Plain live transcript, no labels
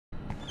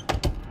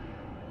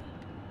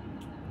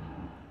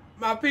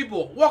My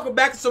people, welcome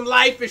back to some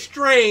Life is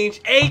Strange,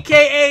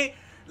 aka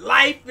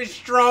Life is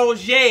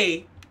Strange.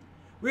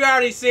 We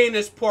already seen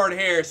this part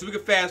here, so we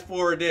can fast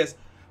forward this.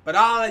 But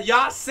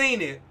y'all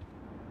seen it.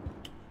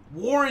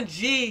 Warren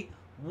G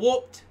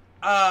whooped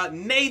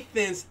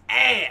Nathan's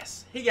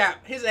ass. He got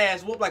his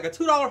ass whooped like a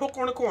 $2 hook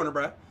on the corner,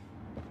 bruh.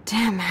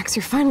 Damn, Max,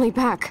 you're finally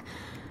back.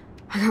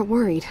 I got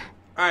worried.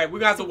 Alright, we're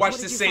gonna have to watch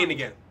this scene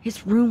again.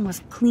 His room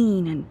was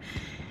clean and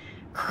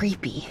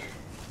creepy.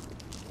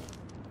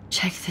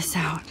 Check this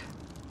out.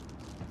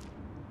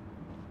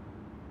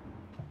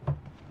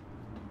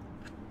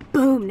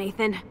 Boom,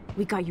 Nathan.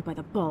 We got you by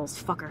the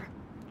balls, fucker.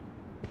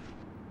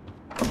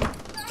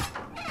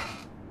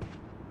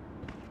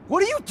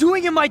 What are you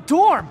doing in my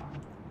dorm?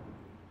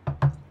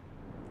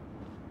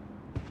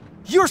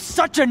 You're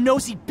such a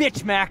nosy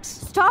bitch, Max.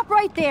 Stop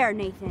right there,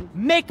 Nathan.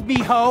 Make me,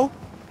 ho.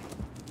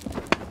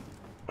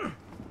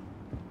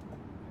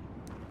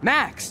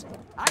 Max,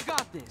 I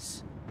got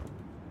this.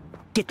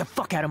 Get the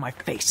fuck out of my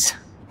face.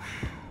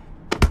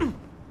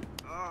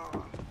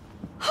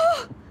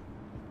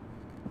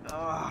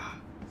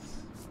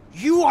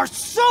 You are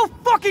so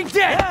fucking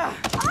dead!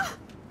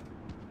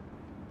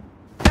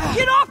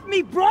 Get off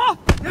me, bro!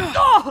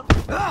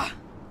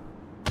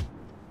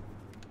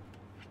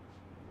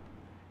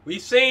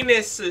 We've seen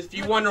this. If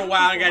you wonder why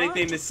I got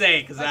anything to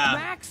say, cause like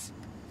Max,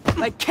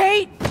 like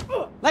Kate,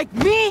 like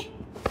me,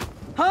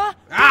 huh?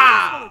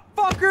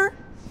 Fucker!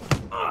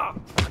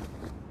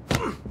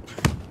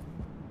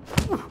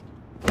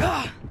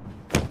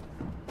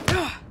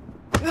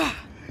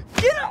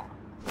 Get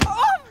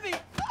off me!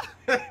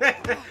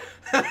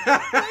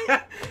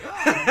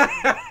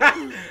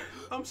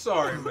 I'm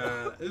sorry,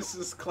 man. This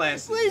is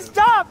classic. Please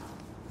stop!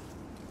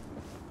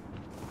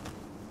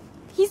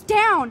 He's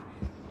down.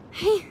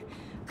 Hey,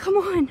 come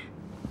on.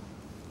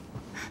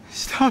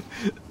 Stop.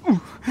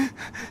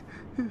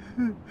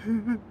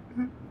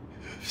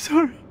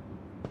 Sorry.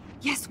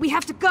 Yes, we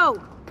have to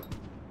go.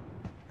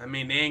 I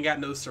mean, they ain't got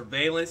no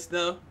surveillance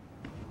though.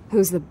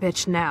 Who's the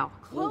bitch now?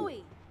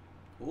 Chloe.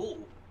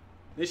 Ooh.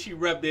 Then she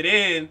rubbed it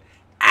in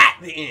at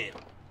the end.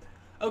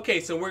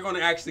 Okay, so we're going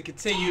to actually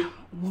continue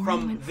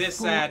from this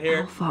side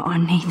here. Alpha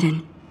on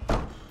Nathan,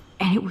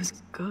 and it was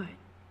good.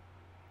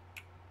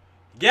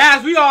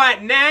 Guys, we are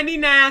at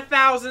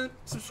 99,000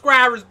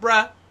 subscribers,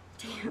 bruh.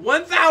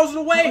 1,000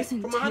 away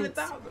from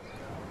 100,000.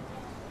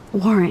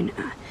 Warren,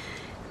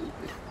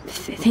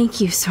 thank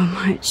you so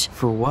much.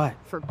 For what?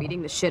 For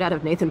beating the shit out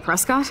of Nathan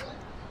Prescott?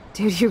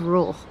 Dude, you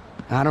rule.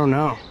 I don't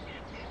know.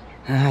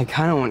 I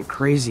kind of went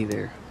crazy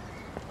there.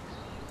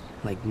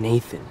 Like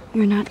Nathan.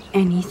 You're not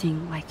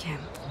anything like him.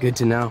 Good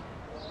to know.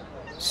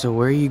 So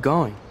where are you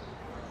going?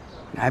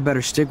 I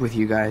better stick with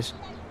you guys.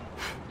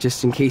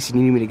 Just in case you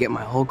need me to get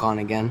my Hulk on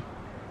again.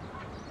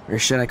 Or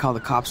should I call the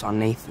cops on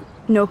Nathan?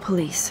 No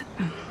police.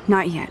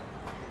 Not yet.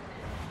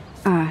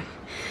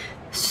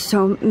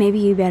 So maybe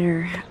you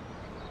better,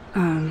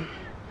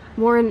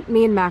 Warren,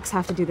 me and Max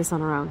have to do this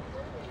on our own.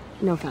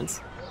 No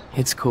offense.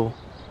 It's cool.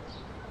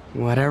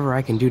 Whatever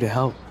I can do to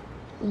help.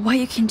 What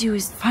you can do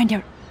is find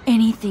out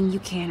anything you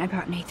can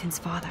about Nathan's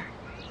father.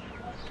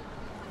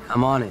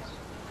 I'm on it.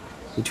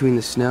 Between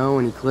the snow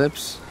and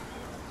eclipse,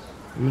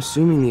 I'm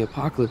assuming the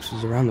apocalypse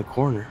is around the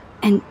corner.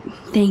 And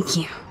thank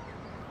you.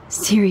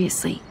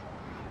 Seriously.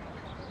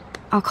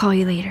 I'll call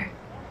you later.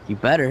 You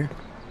better.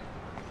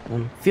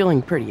 I'm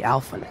feeling pretty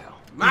alpha now.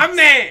 My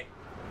man!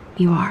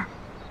 You are.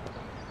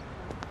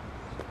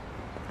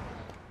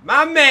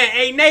 My man,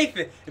 hey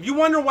Nathan, if you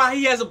wonder why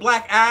he has a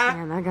black eye...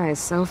 Man, that guy is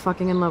so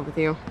fucking in love with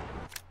you.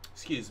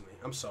 Excuse me,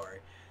 I'm sorry.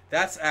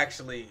 That's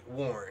actually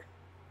Warren.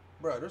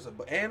 Bro, there's a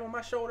ant on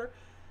my shoulder.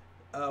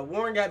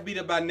 Warren got beat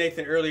up by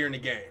Nathan earlier in the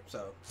game,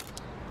 so...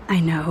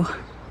 I know.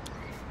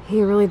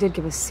 He really did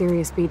give a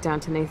serious beatdown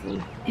to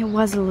Nathan. It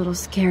was a little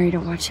scary to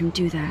watch him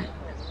do that.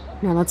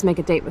 Now let's make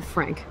a date with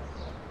Frank.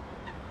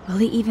 Will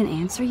he even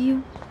answer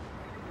you?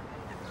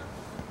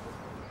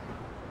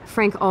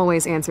 Frank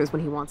always answers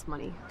when he wants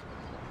money.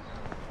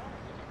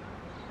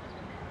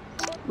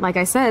 Like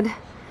I said,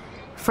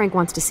 Frank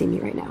wants to see me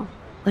right now.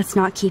 Let's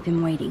not keep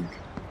him waiting.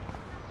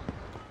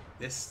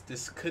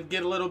 This could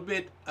get a little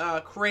bit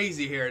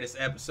crazy here in this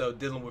episode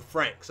dealing with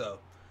Frank, so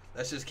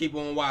let's just keep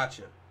on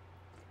watching.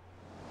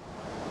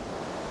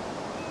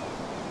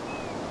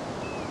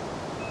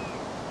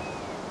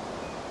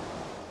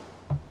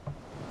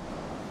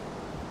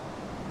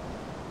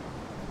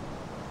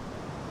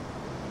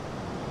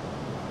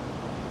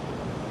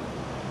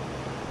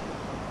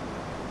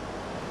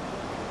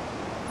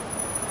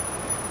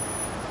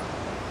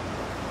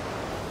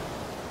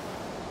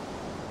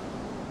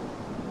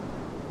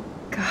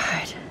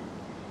 God,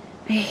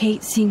 I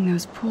hate seeing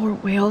those poor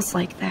whales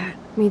like that.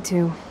 Me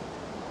too.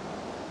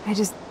 I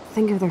just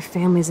think of their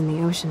families in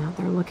the ocean out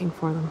there looking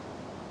for them.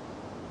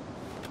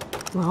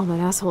 Well, that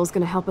asshole's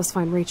gonna help us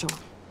find Rachel.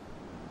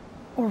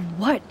 Or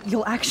what?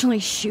 You'll actually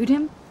shoot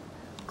him?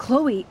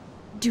 Chloe,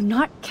 do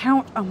not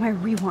count on my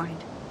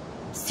rewind.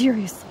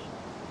 Seriously.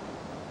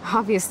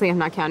 Obviously, I'm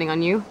not counting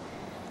on you.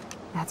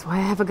 That's why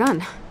I have a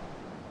gun.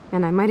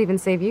 And I might even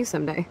save you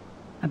someday.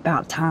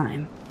 About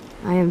time.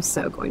 I am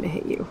so going to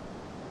hit you.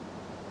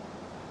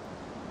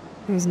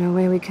 There's no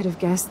way we could have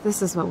guessed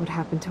this is what would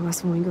happen to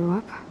us when we grew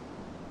up.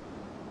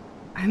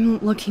 I'm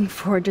looking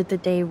forward to the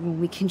day when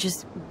we can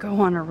just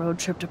go on a road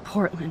trip to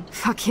Portland.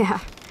 Fuck yeah.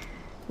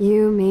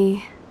 You,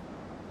 me,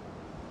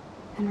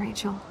 and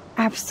Rachel.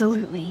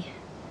 Absolutely.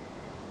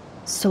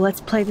 So let's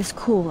play this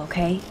cool,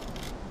 okay?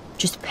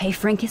 Just pay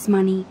Frank his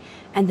money,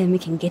 and then we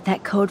can get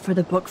that code for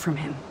the book from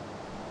him.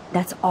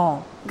 That's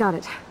all. Got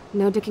it.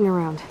 No dicking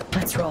around.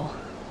 Let's roll.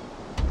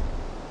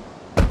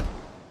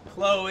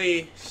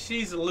 Chloe,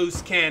 she's a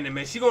loose cannon,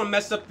 man. She's gonna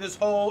mess up this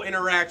whole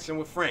interaction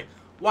with Frank.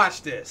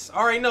 Watch this. I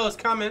already know it's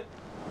coming.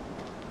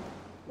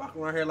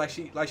 Walking around here like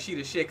she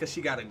the shit because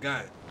she got a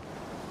gun.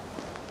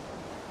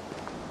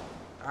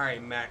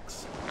 Alright,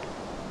 Max.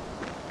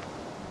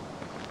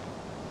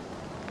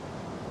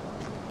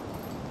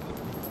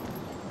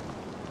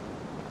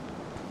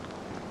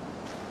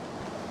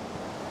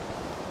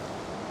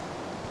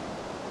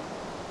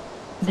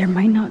 There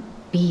might not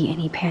be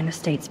any Pan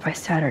Estates by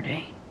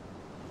Saturday.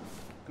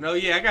 No,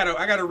 yeah, I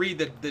gotta read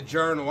the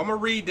journal. I'm gonna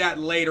read that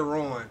later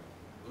on.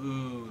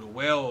 Ooh, the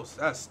Wells.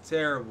 That's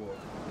terrible.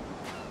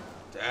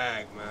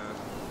 Dag, man.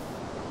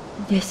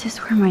 This is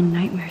where my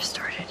nightmare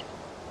started.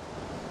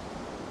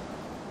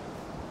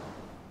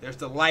 There's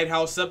the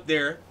lighthouse up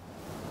there.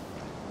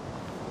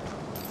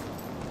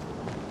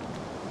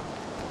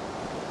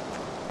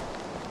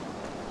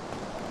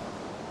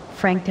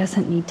 Frank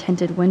doesn't need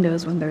tinted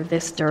windows when they're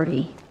this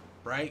dirty.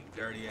 Right?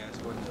 Dirty ass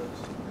windows.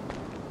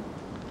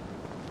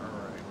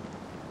 Alright.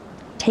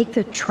 Take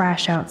the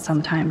trash out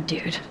sometime,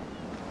 dude.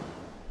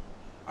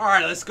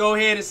 Alright, let's go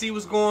ahead and see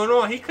what's going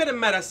on. He could have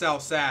met us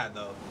outside,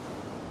 though.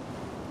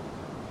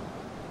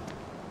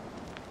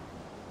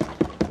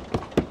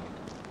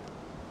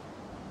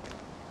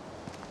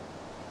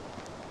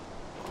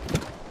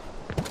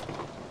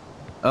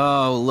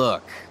 Oh,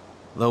 look.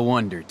 The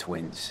Wonder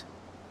Twins.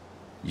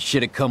 You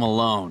should have come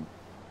alone.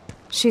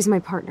 She's my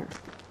partner.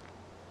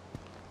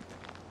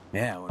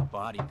 Yeah, we're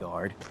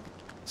bodyguard.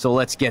 So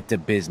let's get to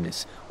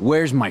business.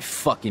 Where's my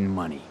fucking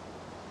money?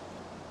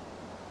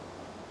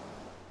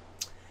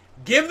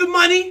 Give the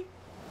money.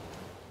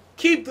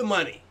 Keep the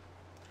money.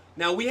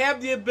 Now, we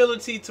have the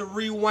ability to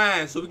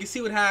rewind so we can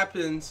see what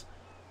happens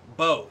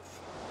both.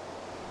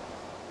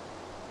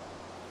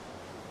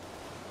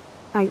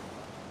 I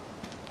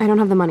don't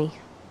have the money.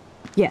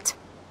 Yet.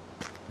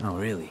 Oh,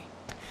 really?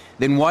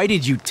 Then why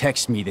did you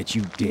text me that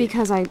you did?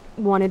 Because I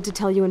wanted to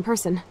tell you in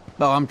person.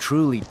 Oh, I'm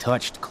truly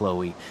touched,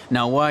 Chloe.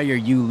 Now why are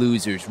you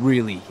losers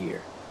really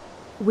here?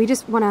 We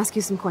just want to ask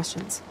you some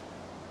questions.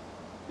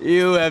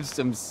 You have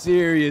some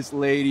serious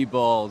lady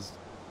balls.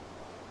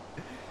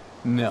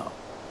 No.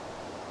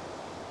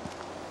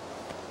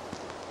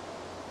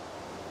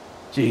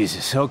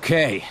 Jesus,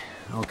 okay.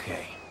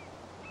 Okay.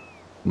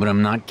 But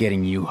I'm not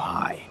getting you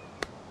high.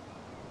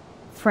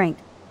 Frank,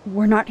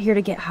 we're not here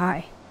to get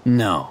high.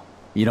 No,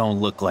 you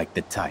don't look like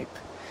the type.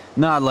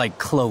 Not like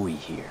Chloe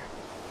here.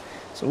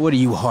 So what do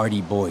you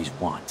hardy boys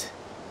want?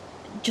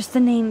 Just the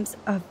names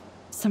of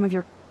some of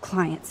your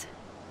clients.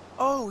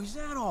 Oh, is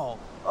that all?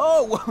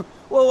 Oh,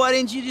 well, why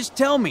didn't you just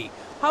tell me?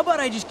 How about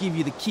I just give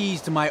you the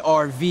keys to my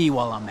RV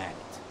while I'm at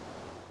it?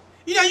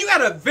 You know, you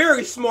got a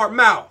very smart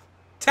mouth.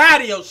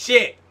 Tired of your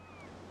shit.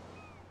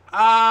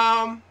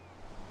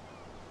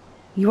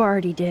 You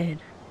already did.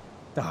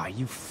 Ah,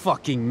 you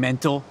fucking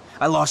mental.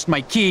 I lost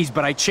my keys,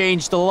 but I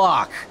changed the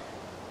lock.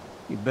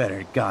 You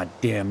better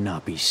goddamn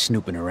not be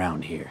snooping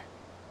around here.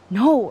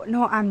 No,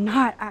 I'm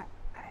not. Ah,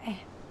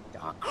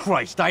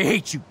 Christ, I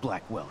hate you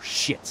Blackwell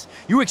shits.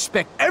 You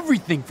expect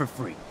everything for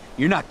free.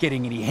 You're not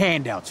getting any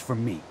handouts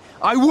from me.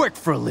 I work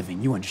for a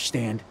living, you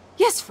understand?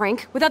 Yes,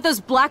 Frank. Without those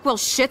Blackwell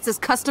shits as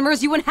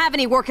customers, you wouldn't have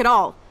any work at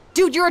all.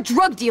 Dude, you're a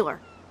drug dealer.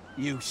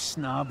 You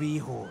snobby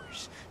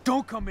whores.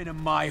 Don't come into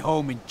my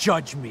home and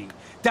judge me.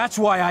 That's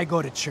why I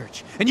go to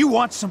church. And you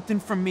want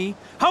something from me?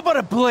 How about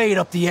a blade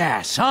up the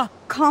ass, huh?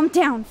 Calm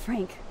down,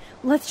 Frank.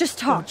 Let's just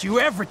talk. Don't you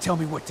ever tell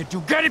me what to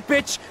do. Get it,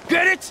 bitch?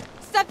 Get it?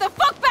 Step the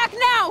fuck back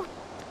now!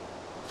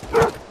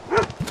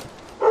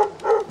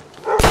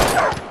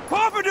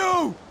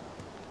 Pompidou!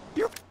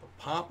 You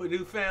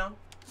Pompidou found?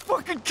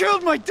 fucking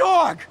killed my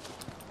dog!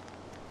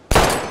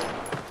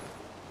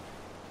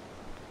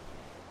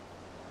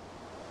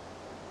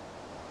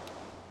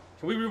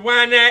 Can we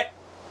rewind that?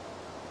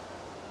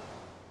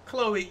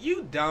 Chloe,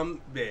 you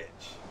dumb bitch.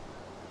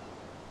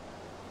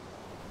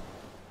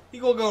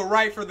 You gonna go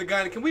right for the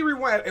gun. Can we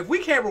rewind? If we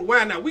can't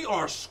rewind now, we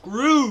are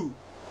screwed.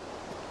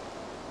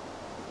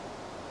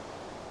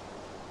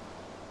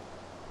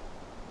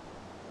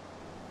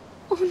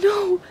 Oh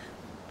no!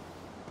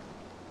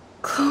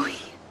 Chloe.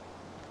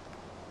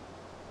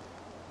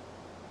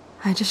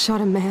 I just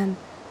shot a man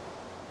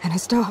and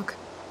his dog.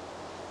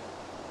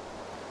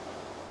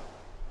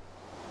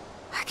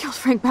 I killed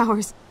Frank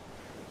Bowers.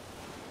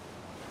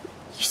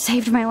 You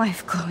saved my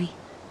life, Chloe.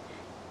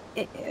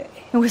 It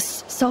was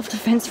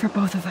self-defense for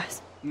both of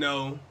us.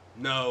 No.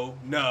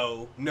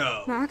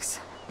 Max?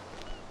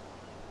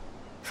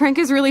 Frank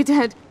is really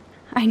dead.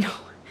 I know,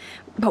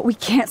 but we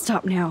can't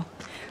stop now.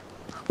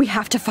 We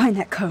have to find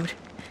that code.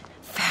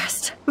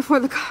 Fast.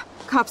 Before the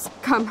cops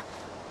come.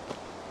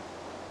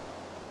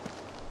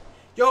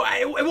 Yo,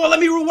 it won't let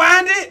me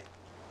rewind it?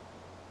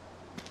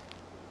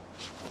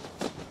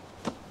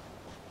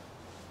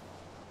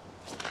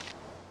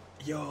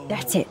 Yo.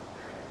 That's it.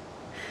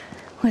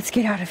 Let's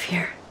get out of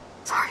here.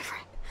 Sorry,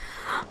 Frank.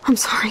 I'm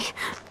sorry.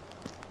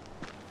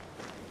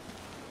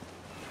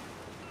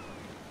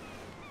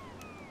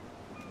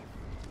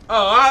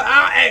 Oh,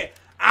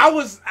 I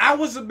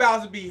was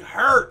about to be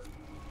hurt.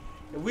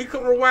 If we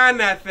could rewind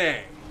that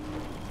thing.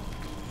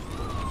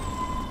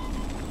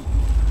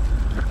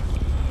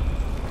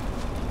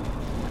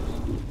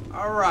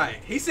 All right.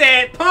 He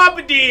said,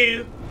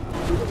 Pompadour.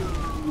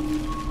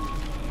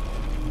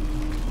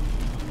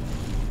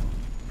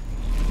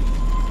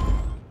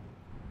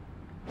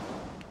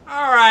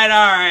 All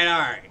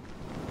right.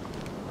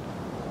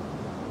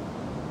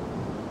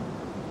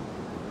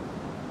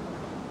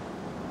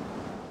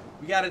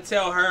 We gotta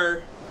tell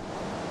her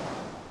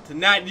to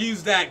not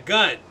use that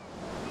gun.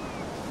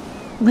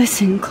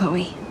 Listen,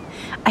 Chloe.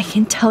 I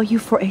can tell you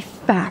for a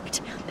fact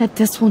that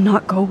this will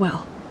not go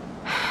well.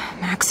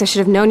 Max, I should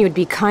have known you would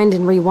be kind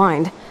and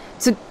rewind.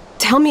 So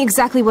tell me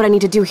exactly what I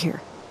need to do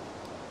here.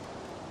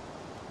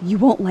 You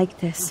won't like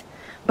this,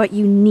 but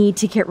you need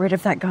to get rid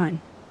of that gun.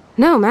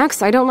 No,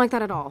 Max, I don't like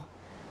that at all.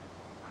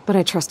 But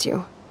I trust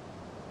you.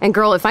 And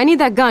girl, if I need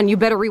that gun, you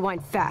better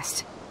rewind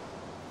fast.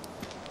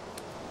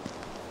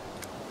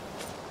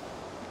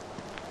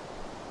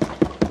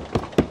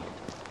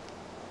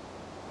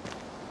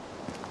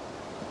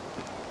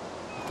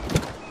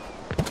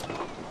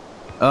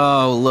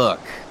 Oh, look.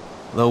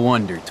 The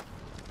wonder.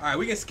 Alright,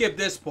 we can skip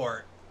this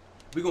part.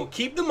 We're gonna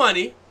keep the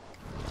money.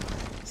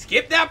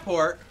 Skip that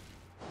part.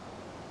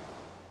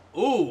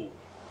 Ooh.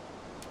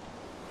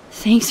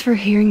 Thanks for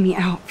hearing me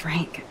out,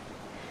 Frank.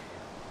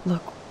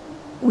 Look,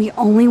 we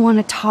only want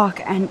to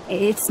talk, and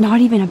it's not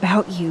even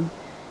about you.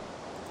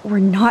 We're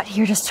not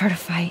here to start a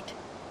fight.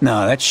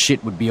 No, that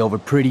shit would be over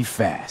pretty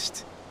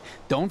fast.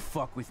 Don't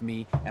fuck with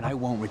me, and I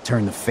won't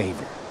return the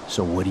favor.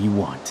 So what do you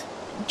want?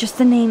 Just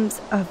the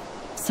names of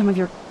some of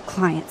your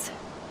clients.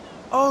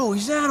 Oh,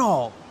 is that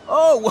all?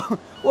 Oh,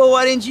 well,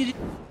 why didn't you...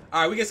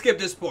 Alright, we can skip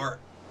this part.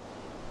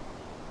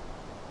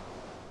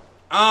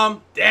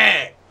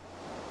 Dang.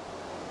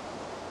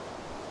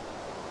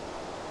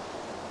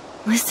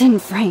 Listen,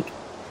 Frank.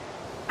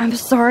 I'm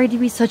sorry to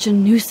be such a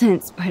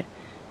nuisance, but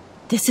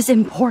this is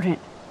important.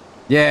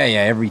 Yeah,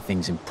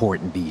 everything's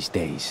important these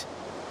days.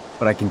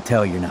 But I can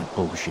tell you're not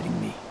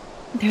bullshitting me.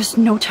 There's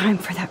no time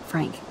for that,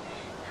 Frank.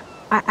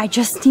 I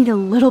just need a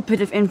little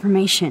bit of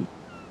information.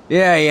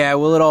 Yeah,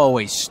 well, it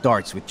always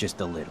starts with just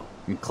a little.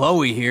 And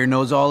Chloe here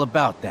knows all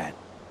about that,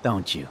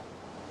 don't you?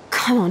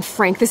 Come on,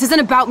 Frank, this isn't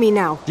about me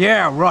now.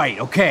 Yeah, right,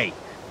 okay.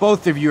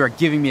 Both of you are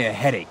giving me a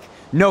headache.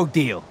 No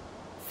deal.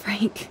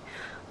 Frank,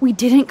 we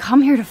didn't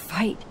come here to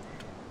fight.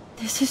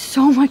 This is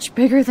so much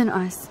bigger than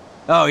us.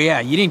 Oh yeah,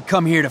 you didn't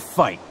come here to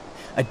fight.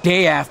 A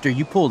day after,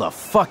 you pulled a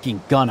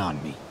fucking gun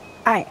on me.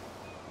 I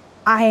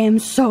am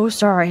so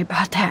sorry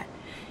about that.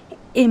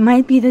 It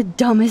might be the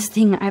dumbest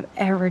thing I've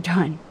ever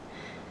done.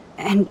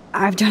 And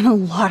I've done a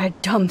lot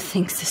of dumb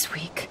things this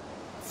week.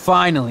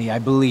 Finally, I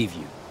believe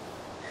you.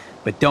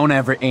 But don't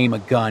ever aim a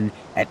gun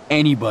at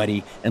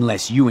anybody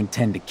unless you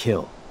intend to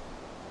kill.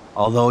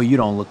 Although you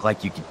don't look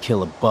like you could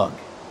kill a bug.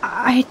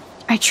 I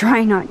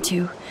try not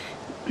to.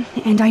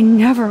 And I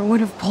never would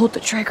have pulled the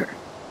trigger.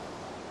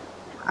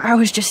 I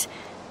was just...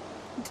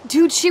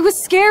 Dude, she was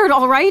scared,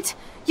 all right?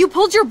 You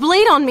pulled your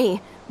blade on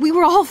me. We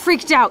were all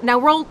freaked out. Now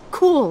we're all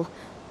cool.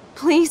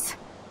 Please?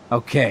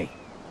 Okay,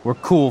 we're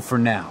cool for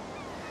now.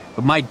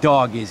 But my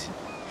dog isn't.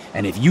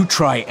 And if you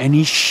try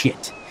any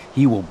shit,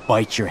 he will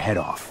bite your head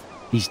off.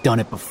 He's done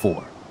it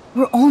before.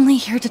 We're only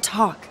here to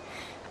talk.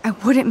 I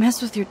wouldn't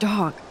mess with your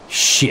dog.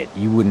 Shit,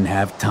 you wouldn't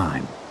have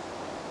time.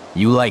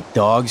 You like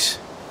dogs?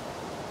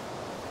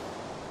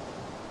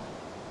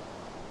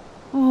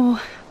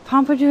 Oh,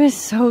 Pompadour is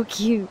so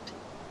cute.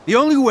 The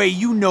only way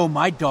you know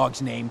my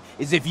dog's name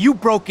is if you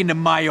broke into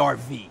my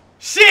RV.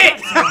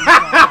 Shit!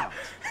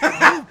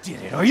 You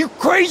did it. Are you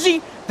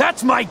crazy?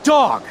 That's my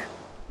dog.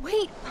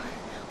 Wait,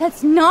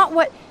 that's not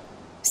what...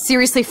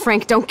 Seriously,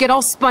 Frank, don't get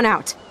all spun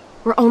out.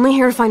 We're only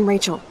here to find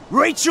Rachel.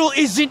 Rachel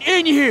isn't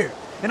in here,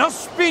 and I'll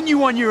spin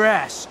you on your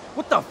ass.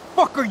 What the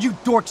fuck are you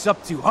dorks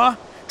up to, huh?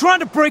 Trying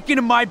to break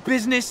into my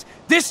business?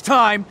 This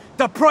time,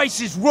 the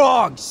price is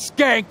wrong,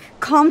 skank.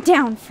 Calm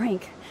down,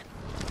 Frank.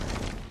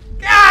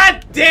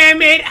 God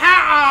damn it!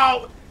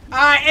 How?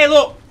 Alright, hey,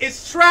 look,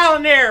 it's trial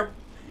and error.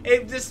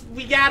 We're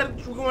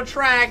gonna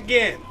try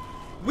again.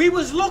 We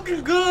was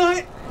looking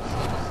good.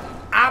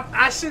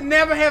 I should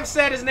never have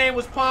said his name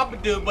was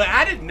Pompadour, but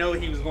I didn't know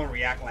he was gonna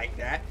react like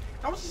that.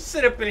 I was just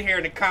sit up in here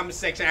in the comment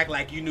section act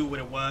like you knew what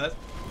it was.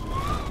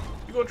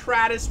 We're gonna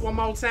try this one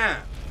more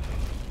time.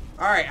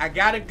 Alright, I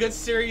got a good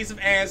series of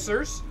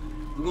answers.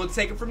 We're gonna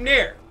take it from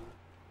there.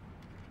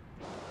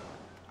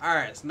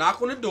 Alright, let's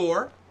knock on the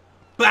door.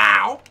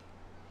 Bow.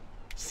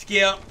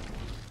 Skip.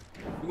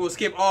 We're gonna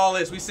skip all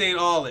this. We seen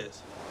all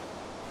this.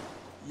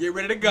 Get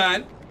rid of the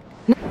gun.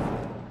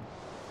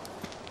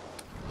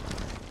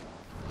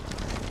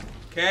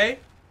 Okay.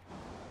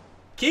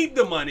 Keep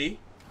the money.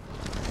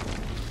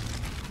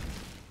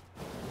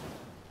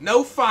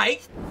 No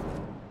fight.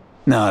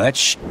 No,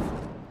 that's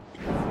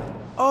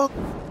Oh.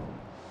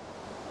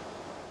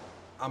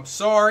 I'm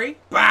sorry.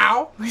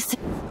 Bow. Listen,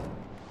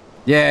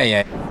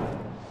 Yeah.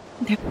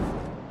 they're...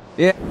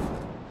 Yeah.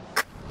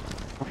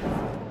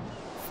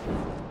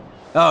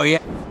 Oh, yeah.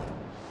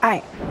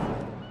 I...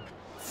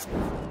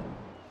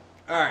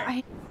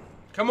 Alright.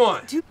 Come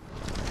on.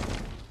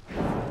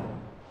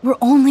 We're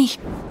only...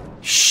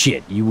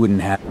 Shit, you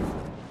wouldn't have...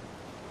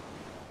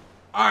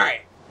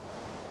 Alright.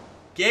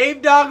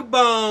 Gave dog a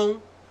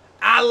bone.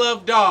 I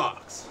love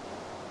dogs.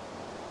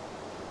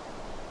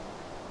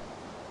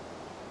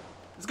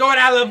 Let's go with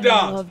I love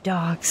dogs. I love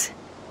dogs.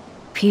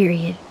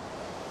 Period.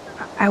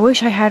 I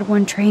wish I had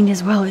one trained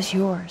as well as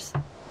yours.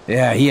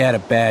 Yeah, he had a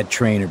bad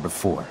trainer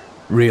before.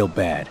 Real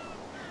bad.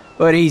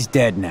 But he's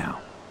dead now.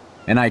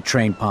 And I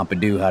trained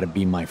Pompidou how to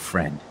be my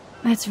friend.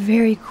 That's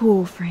very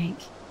cool, Frank.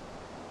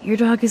 Your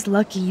dog is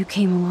lucky you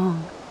came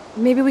along.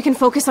 Maybe we can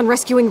focus on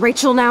rescuing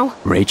Rachel now?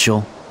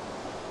 Rachel?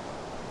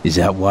 Is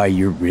that why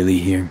you're really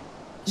here?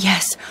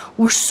 Yes,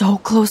 we're so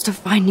close to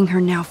finding her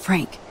now,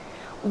 Frank.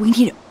 We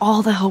need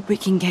all the help we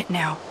can get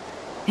now.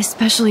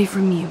 Especially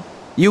from you.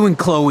 You and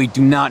Chloe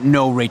do not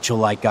know Rachel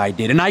like I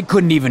did, and I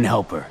couldn't even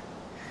help her.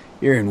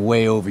 You're in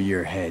way over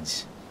your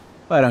heads.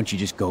 Why don't you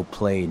just go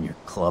play in your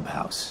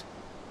clubhouse?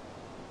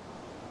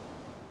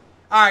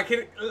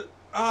 Alright,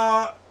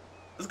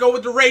 let's go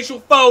with the Rachel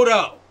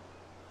photo.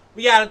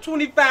 We got a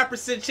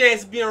 25%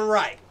 chance of being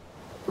right.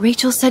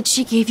 Rachel said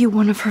she gave you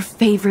one of her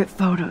favorite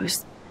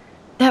photos.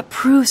 That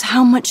proves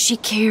how much she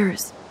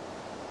cares.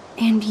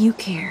 And you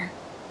care.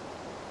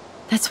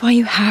 That's why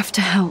you have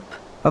to help.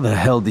 How the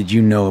hell did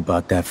you know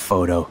about that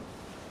photo?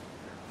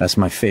 That's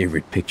my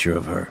favorite picture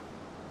of her.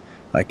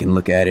 I can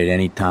look at it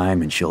any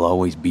time and she'll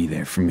always be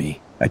there for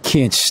me. I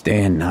can't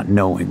stand not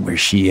knowing where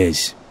she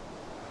is.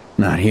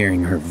 Not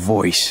hearing her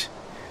voice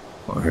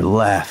or her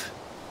laugh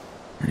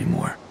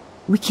anymore.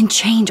 We can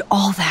change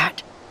all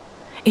that.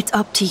 It's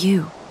up to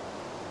you.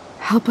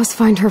 Help us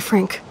find her,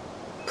 Frank.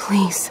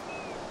 Please.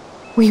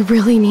 We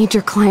really need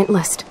your client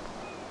list.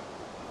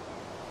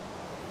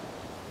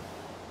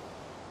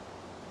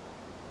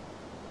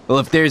 Well,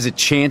 if there's a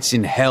chance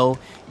in hell,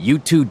 you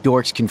two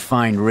dorks can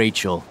find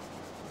Rachel.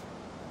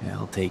 Yeah,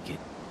 I'll take it.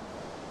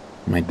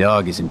 My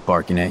dog isn't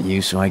barking at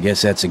you, so I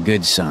guess that's a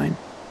good sign.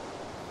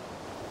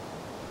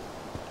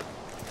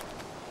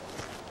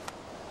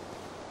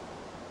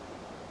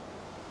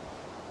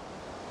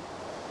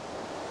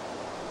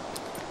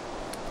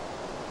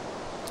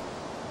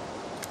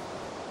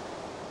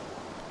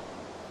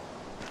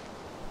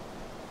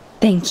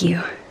 Thank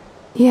you.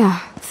 Yeah,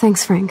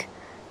 thanks, Frank.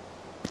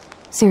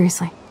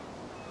 Seriously.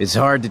 It's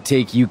hard to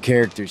take you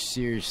characters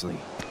seriously,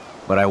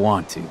 but I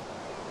want to.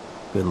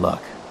 Good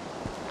luck.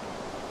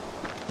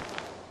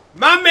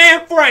 My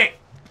man Frank,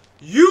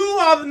 you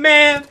are the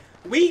man.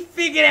 We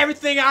figured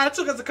everything out. It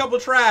took us a couple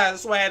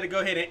tries, so I had to go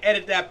ahead and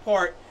edit that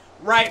part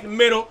right in the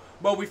middle.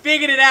 But we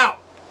figured it out.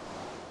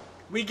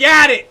 We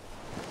got it.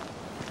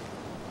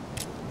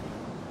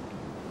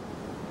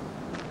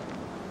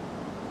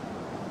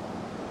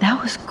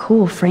 That was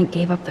cool Frank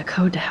gave up the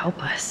code to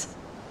help us.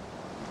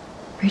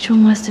 Rachel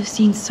must have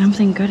seen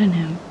something good in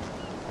him.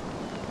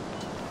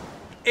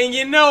 And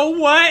you know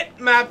what,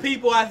 my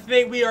people? I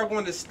think we are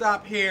going to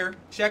stop here.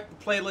 Check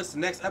the playlist. The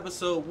next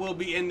episode will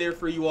be in there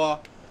for you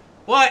all.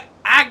 But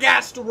I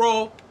got to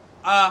roll.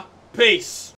 Peace.